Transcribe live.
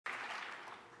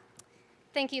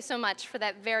Thank you so much for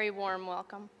that very warm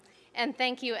welcome. And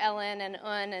thank you, Ellen and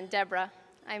Un and Deborah.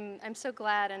 I'm so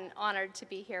glad and honored to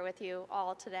be here with you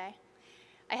all today.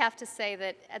 I have to say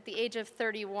that at the age of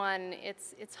 31,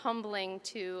 it's humbling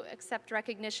to accept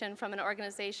recognition from an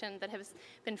organization that has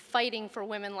been fighting for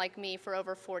women like me for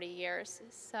over 40 years.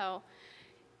 So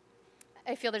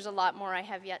I feel there's a lot more I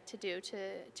have yet to do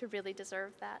to really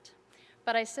deserve that.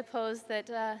 But I suppose that,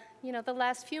 the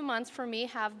last few months for me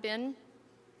have been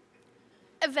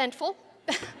eventful.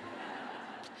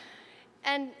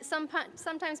 And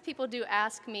sometimes people do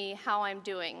ask me how I'm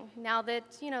doing now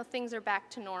that, things are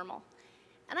back to normal.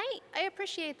 And I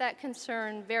appreciate that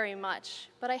concern very much,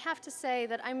 but I have to say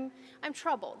that I'm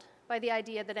troubled by the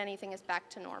idea that anything is back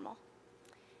to normal.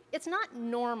 It's not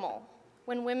normal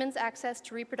when women's access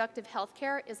to reproductive health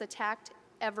care is attacked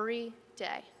every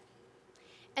day.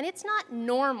 And it's not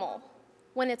normal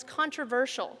when it's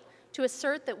controversial to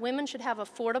assert that women should have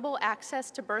affordable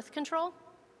access to birth control.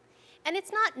 And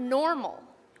it's not normal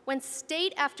when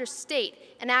state after state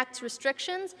enacts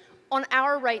restrictions on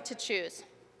our right to choose.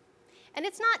 And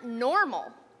it's not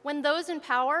normal when those in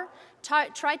power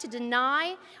try to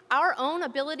deny our own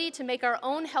ability to make our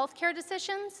own healthcare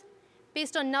decisions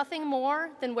based on nothing more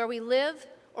than where we live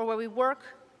or where we work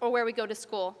or where we go to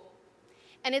school.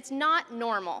 And it's not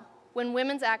normal when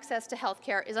women's access to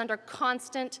healthcare is under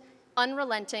constant,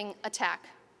 unrelenting attack.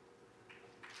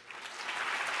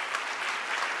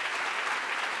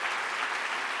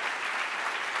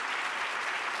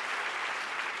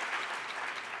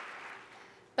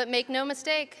 But make no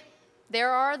mistake, there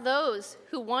are those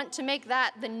who want to make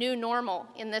that the new normal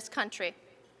in this country.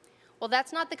 Well,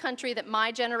 that's not the country that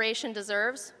my generation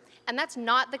deserves, and that's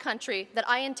not the country that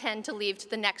I intend to leave to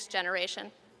the next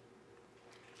generation.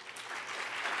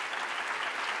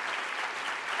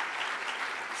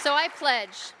 So I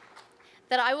pledge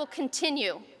that I will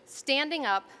continue standing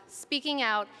up, speaking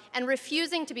out, and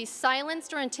refusing to be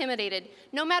silenced or intimidated,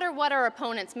 no matter what our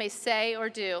opponents may say or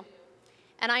do.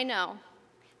 And I know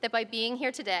that by being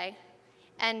here today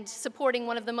and supporting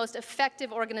one of the most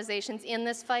effective organizations in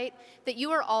this fight, that you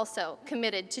are also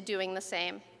committed to doing the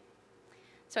same.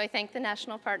 So I thank the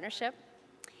National Partnership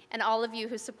and all of you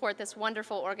who support this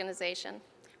wonderful organization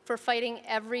for fighting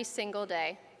every single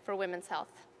day for women's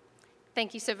health.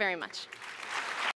 Thank you so very much.